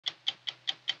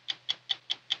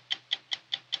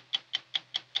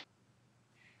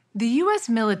The U.S.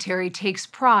 military takes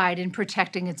pride in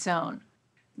protecting its own.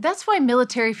 That's why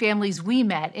military families we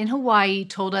met in Hawaii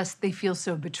told us they feel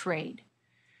so betrayed.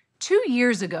 2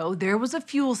 years ago, there was a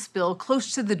fuel spill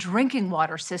close to the drinking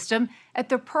water system at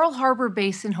the Pearl Harbor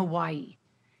base in Hawaii.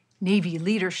 Navy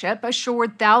leadership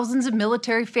assured thousands of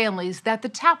military families that the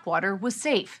tap water was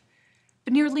safe.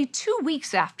 But nearly 2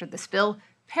 weeks after the spill,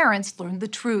 parents learned the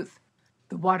truth.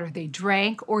 The water they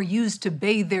drank or used to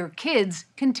bathe their kids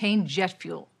contained jet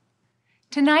fuel.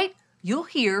 Tonight, you'll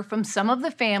hear from some of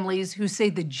the families who say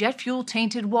the jet fuel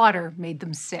tainted water made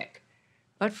them sick.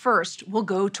 But first, we'll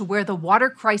go to where the water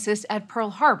crisis at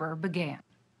Pearl Harbor began.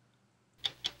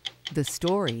 The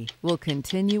story will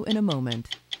continue in a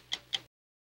moment.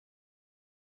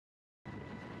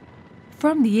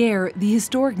 From the air, the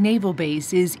historic naval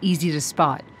base is easy to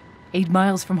spot. 8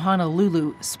 miles from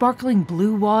Honolulu, sparkling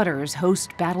blue waters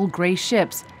host battle-gray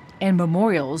ships and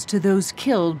memorials to those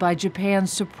killed by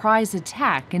Japan's surprise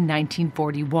attack in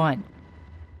 1941.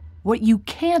 What you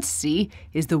can't see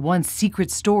is the once secret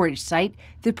storage site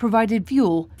that provided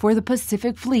fuel for the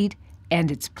Pacific Fleet and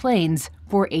its planes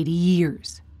for 80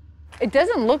 years. It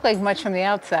doesn't look like much from the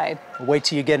outside. Wait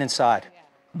till you get inside.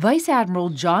 Vice Admiral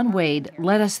John Wade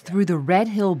led us through the Red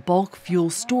Hill bulk fuel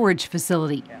storage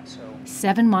facility.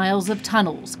 7 miles of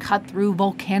tunnels cut through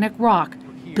volcanic rock,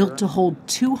 built to hold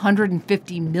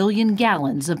 250 million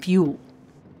gallons of fuel.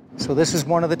 So this is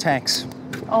one of the tanks.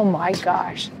 Oh my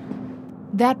gosh.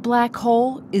 That black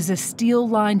hole is a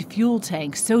steel-lined fuel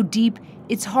tank so deep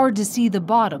it's hard to see the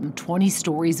bottom 20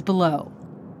 stories below.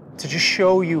 To just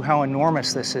show you how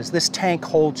enormous this is, this tank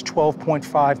holds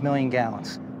 12.5 million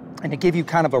gallons. And to give you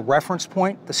kind of a reference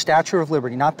point, the Statue of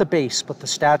Liberty, not the base, but the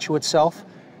statue itself,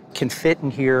 can fit in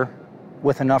here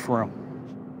with enough room.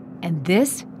 And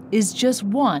this is just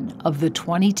one of the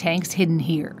 20 tanks hidden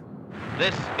here.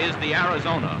 This is the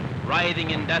Arizona, writhing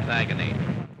in death agony.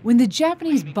 When the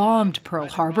Japanese bombed Pearl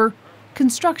Harbor,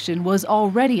 construction was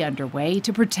already underway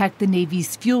to protect the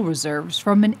Navy's fuel reserves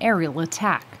from an aerial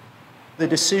attack. The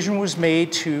decision was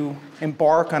made to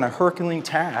embark on a Herculean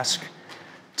task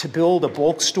to build a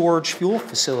bulk storage fuel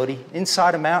facility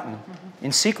inside a mountain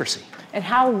in secrecy. And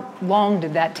how long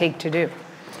did that take to do?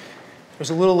 It was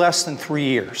a little less than 3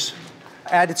 years.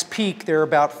 At its peak, there are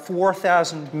about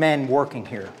 4,000 men working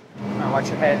here. Now watch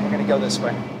your head, we're going to go this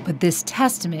way. But this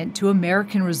testament to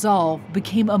American resolve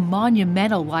became a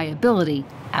monumental liability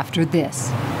after this.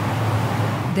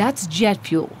 That's jet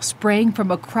fuel spraying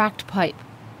from a cracked pipe.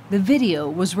 The video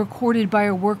was recorded by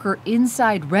a worker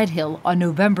inside Red Hill on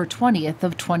November 20th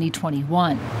of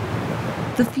 2021.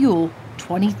 The fuel,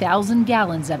 20,000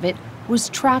 gallons of it, was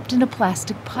trapped in a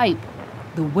plastic pipe.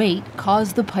 The weight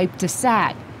caused the pipe to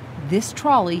sag. This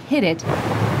trolley hit it,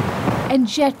 and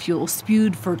jet fuel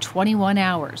spewed for 21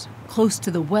 hours, close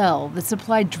to the well that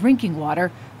supplied drinking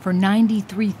water for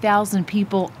 93,000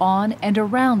 people on and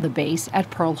around the base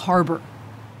at Pearl Harbor.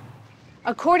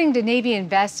 According to Navy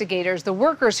investigators, the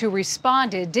workers who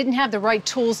responded didn't have the right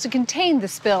tools to contain the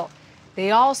spill.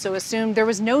 They also assumed there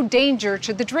was no danger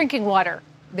to the drinking water.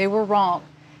 They were wrong.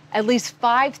 At least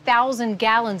 5,000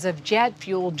 gallons of jet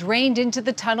fuel drained into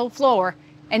the tunnel floor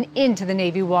and into the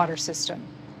Navy water system.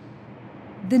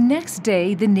 The next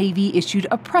day, the Navy issued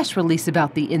a press release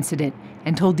about the incident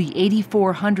and told the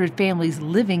 8,400 families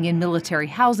living in military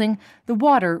housing the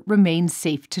water remained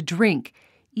safe to drink,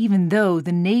 even though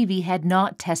the Navy had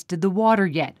not tested the water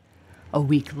yet. A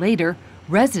week later,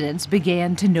 residents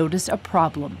began to notice a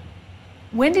problem.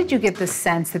 When did you get the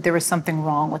sense that there was something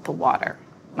wrong with the water?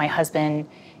 My husband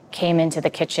came into the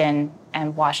kitchen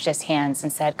and washed his hands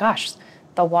and said, "Gosh,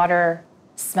 the water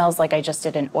smells like I just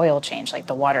did an oil change, like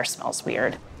the water smells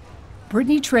weird."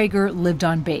 Brittany Traeger lived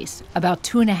on base, about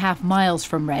 2.5 miles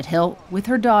from Red Hill, with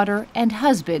her daughter and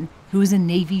husband, who is a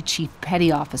Navy Chief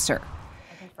Petty Officer.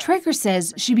 Traeger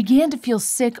says she began to feel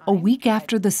sick a week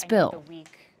after the spill.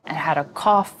 I had a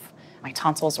cough. My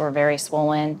tonsils were very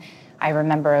swollen. I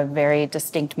remember a very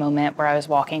distinct moment where I was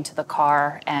walking to the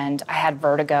car and I had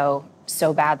vertigo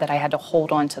so bad that I had to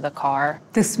hold on to the car.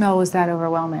 The smell was that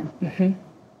overwhelming? Mm-hmm.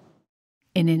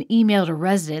 In an email to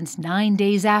residents 9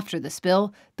 days after the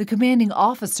spill, the commanding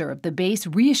officer of the base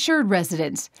reassured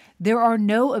residents there are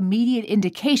no immediate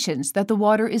indications that the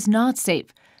water is not safe.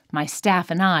 My staff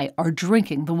and I are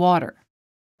drinking the water.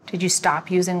 Did you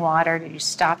stop using water? Did you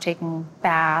stop taking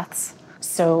baths?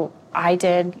 So I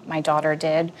did, my daughter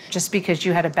did. Just because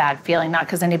you had a bad feeling, not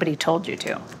because anybody told you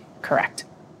to? Correct.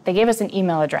 They gave us an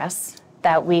email address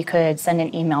that we could send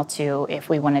an email to if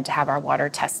we wanted to have our water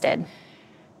tested.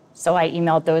 So I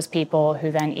emailed those people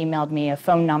who then emailed me a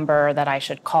phone number that I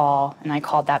should call, and I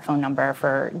called that phone number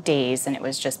for days and it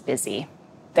was just busy.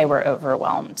 They were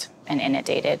overwhelmed. and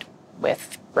inundated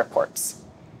with reports.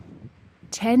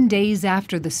 10 days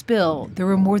after the spill, there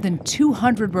were more than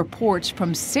 200 reports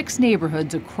from 6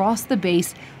 neighborhoods across the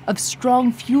base of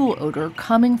strong fuel odor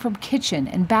coming from kitchen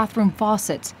and bathroom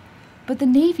faucets. But the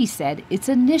Navy said its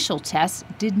initial tests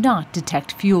did not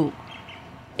detect fuel.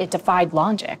 It defied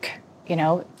logic,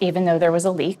 even though there was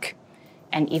a leak,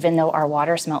 and even though our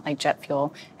water smelled like jet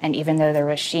fuel, and even though there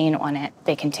was sheen on it,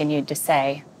 they continued to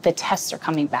say, the tests are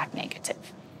coming back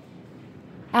negative.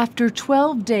 After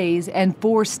 12 days and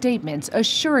 4 statements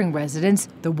assuring residents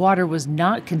the water was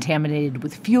not contaminated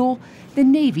with fuel, the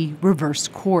Navy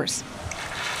reversed course.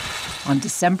 On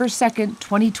December 2,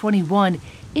 2021,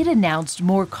 it announced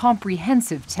more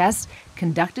comprehensive tests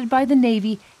conducted by the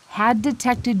Navy had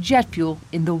detected jet fuel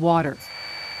in the water.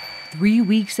 3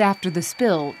 weeks after the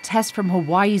spill, tests from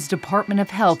Hawaii's Department of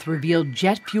Health revealed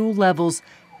jet fuel levels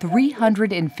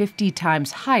 350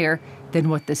 times higher than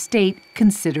what the state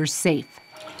considers safe.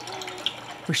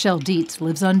 Rochelle Dietz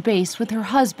lives on base with her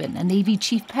husband, a Navy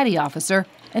Chief Petty Officer,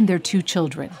 and their 2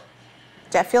 children.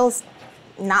 Jet fuel's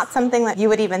not something that you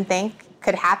would even think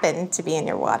could happen to be in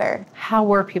your water. How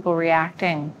were people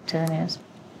reacting to the news?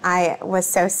 I was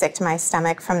so sick to my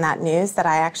stomach from that news that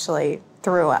I actually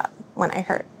threw up when I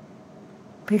heard.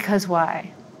 Because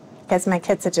why? Because my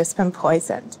kids had just been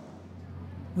poisoned.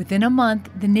 Within a month,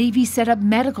 the Navy set up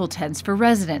medical tents for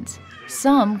residents.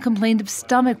 Some complained of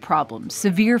stomach problems,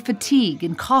 severe fatigue,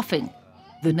 and coughing.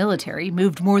 The military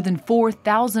moved more than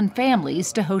 4,000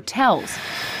 families to hotels.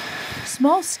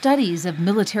 Small studies of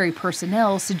military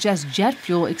personnel suggest jet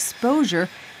fuel exposure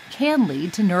can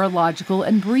lead to neurological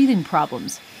and breathing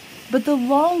problems. But the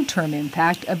long-term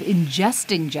impact of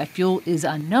ingesting jet fuel is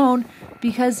unknown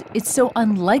because it's so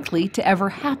unlikely to ever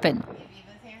happen.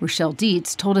 Rochelle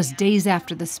Dietz told us days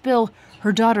after the spill,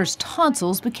 her daughter's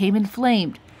tonsils became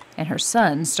inflamed, and her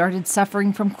son started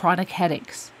suffering from chronic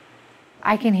headaches.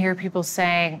 I can hear people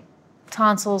saying,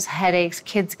 tonsils, headaches,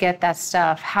 kids get that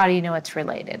stuff. How do you know it's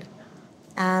related?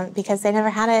 Because they never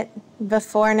had it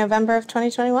before November of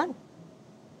 2021.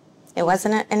 It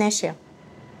wasn't an issue.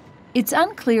 It's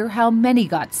unclear how many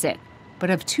got sick, but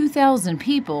of 2,000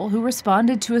 people who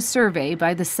responded to a survey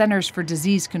by the Centers for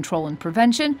Disease Control and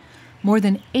Prevention, more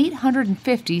than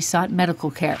 850 sought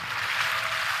medical care.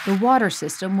 The water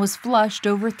system was flushed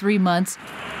over 3 months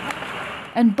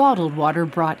and bottled water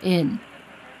brought in.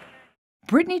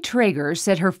 Brittany Traeger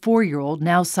said her 4-year-old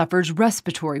now suffers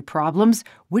respiratory problems,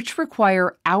 which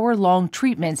require hour-long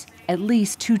treatments at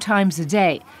least 2 times a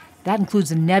day. That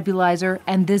includes a nebulizer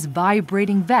and this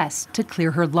vibrating vest to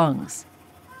clear her lungs.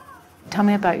 Tell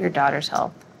me about your daughter's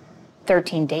health.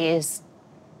 13 days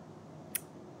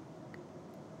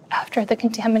after the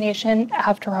contamination,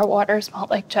 after our water smelled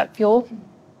like jet fuel,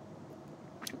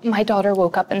 my daughter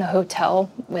woke up in the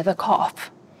hotel with a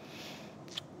cough.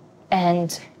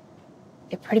 And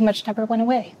it pretty much never went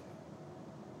away.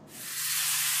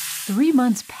 3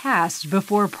 months passed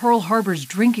before Pearl Harbor's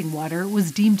drinking water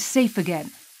was deemed safe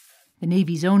again. The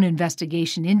Navy's own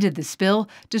investigation into the spill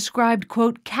described,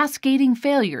 quote, cascading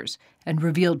failures and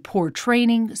revealed poor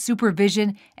training,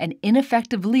 supervision, and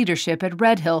ineffective leadership at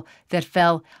Red Hill that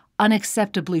fell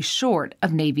unacceptably short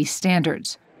of Navy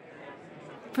standards.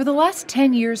 For the last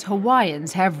 10 years,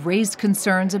 Hawaiians have raised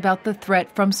concerns about the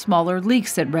threat from smaller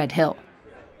leaks at Red Hill.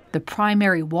 The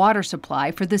primary water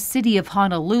supply for the city of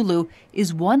Honolulu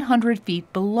is 100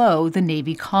 feet below the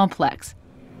Navy complex.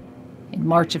 In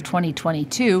March of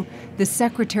 2022, the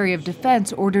Secretary of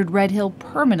Defense ordered Red Hill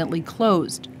permanently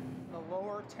closed.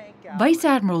 Vice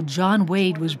Admiral John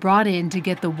Wade was brought in to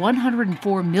get the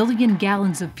 104 million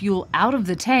gallons of fuel out of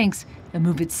the tanks and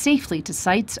move it safely to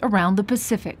sites around the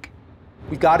Pacific.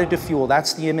 We've got to defuel.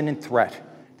 That's the imminent threat.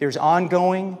 There's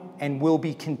ongoing and will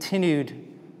be continued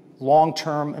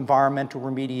long-term environmental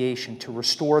remediation to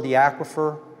restore the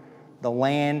aquifer, the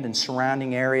land and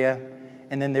surrounding area,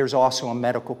 and then there's also a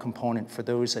medical component for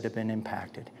those that have been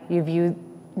impacted. You view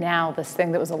now this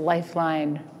thing that was a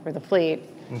lifeline for the fleet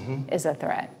is a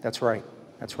threat. That's right.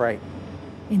 That's right.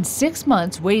 In 6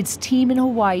 months, Wade's team in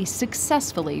Hawaii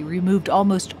successfully removed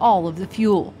almost all of the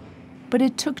fuel. But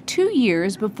it took 2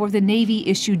 years before the Navy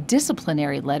issued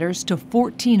disciplinary letters to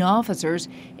 14 officers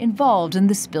involved in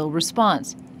the spill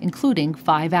response, including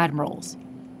 5 admirals.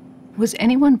 Was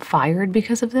anyone fired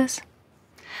because of this?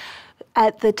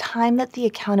 At the time that the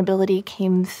accountability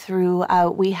came through,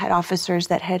 we had officers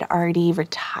that had already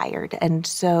retired, and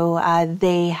so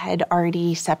they had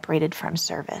already separated from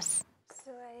service.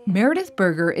 Meredith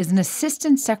Berger is an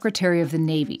assistant secretary of the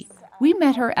Navy. We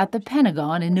met her at the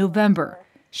Pentagon in November.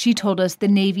 She told us the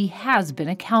Navy has been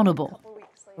accountable.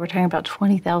 We're talking about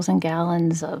 20,000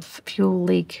 gallons of fuel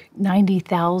leak.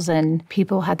 90,000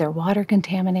 people had their water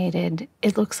contaminated.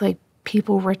 It looks like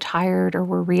people retired or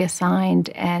were reassigned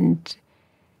and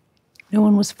no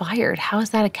one was fired. How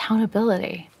is that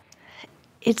accountability?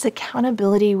 It's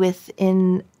accountability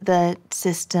within the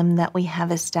system that we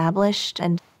have established,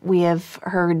 and we have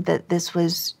heard that this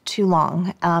was too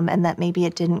long and that maybe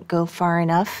it didn't go far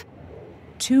enough.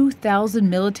 2,000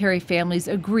 military families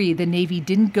agree the Navy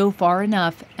didn't go far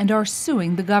enough and are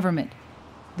suing the government.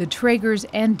 The Traegers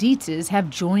and Dietzes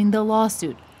have joined the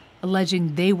lawsuit,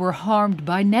 alleging they were harmed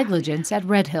by negligence at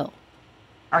Red Hill.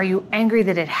 Are you angry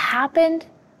that it happened,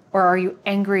 or are you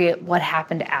angry at what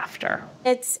happened after?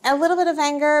 It's a little bit of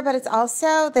anger, but it's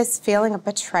also this feeling of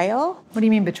betrayal. What do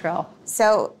you mean betrayal?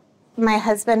 So my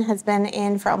husband has been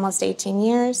in for almost 18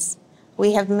 years.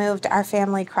 We have moved our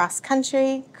family cross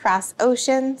country, cross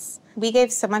oceans. We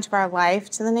gave so much of our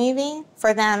life to the Navy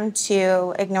for them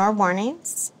to ignore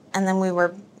warnings, and then we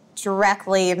were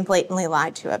directly and blatantly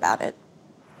lied to about it.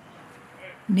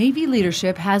 Navy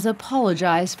leadership has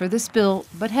apologized for the spill,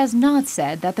 but has not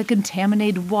said that the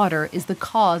contaminated water is the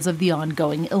cause of the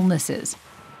ongoing illnesses.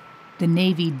 The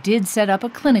Navy did set up a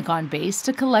clinic on base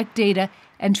to collect data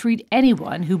and treat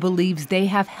anyone who believes they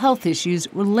have health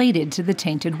issues related to the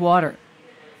tainted water.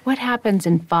 What happens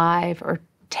in 5 or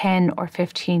 10 or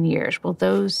 15 years? Will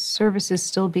those services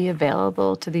still be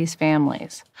available to these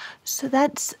families? So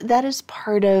that is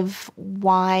part of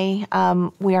why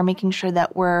we are making sure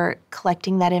that we're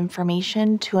collecting that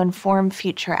information to inform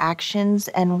future actions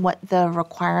and what the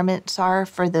requirements are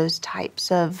for those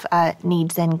types of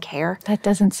needs and care. That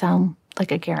doesn't sound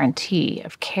like a guarantee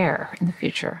of care in the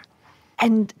future.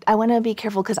 And I want to be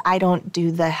careful because I don't do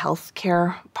the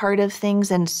healthcare part of things,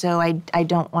 and so I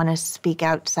don't want to speak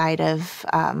outside of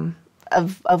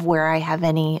where I have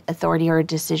any authority or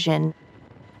decision.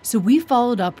 So we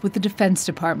followed up with the Defense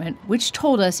Department, which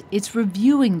told us it's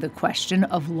reviewing the question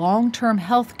of long-term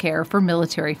health care for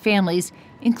military families,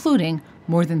 including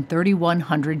more than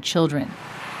 3,100 children.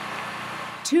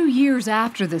 2 years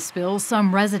after the spill,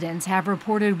 some residents have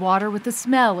reported water with a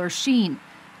smell or sheen.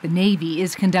 The Navy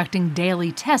is conducting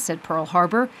daily tests at Pearl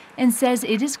Harbor and says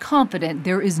it is confident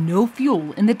there is no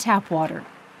fuel in the tap water.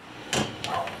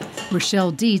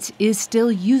 Rochelle Dietz is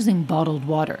still using bottled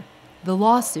water. The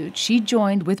lawsuit she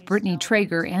joined with Brittany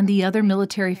Traeger and the other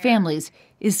military families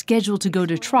is scheduled to go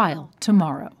to trial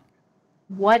tomorrow.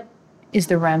 What is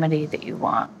the remedy that you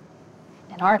want?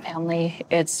 In our family,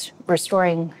 it's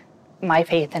restoring my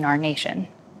faith in our nation.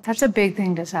 That's a big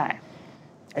thing to say.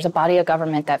 There's a body of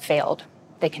government that failed.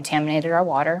 They contaminated our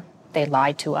water, they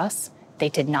lied to us, they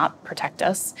did not protect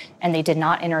us, and they did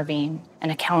not intervene.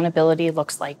 And accountability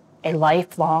looks like a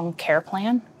lifelong care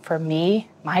plan for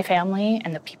me, my family,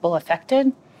 and the people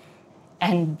affected.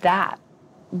 And that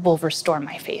will restore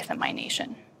my faith in my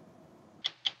nation.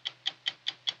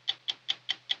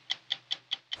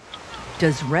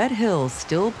 Does Red Hill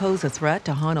still pose a threat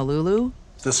to Honolulu?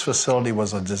 This facility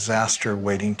was a disaster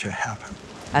waiting to happen.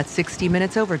 At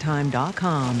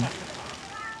 60minutesovertime.com.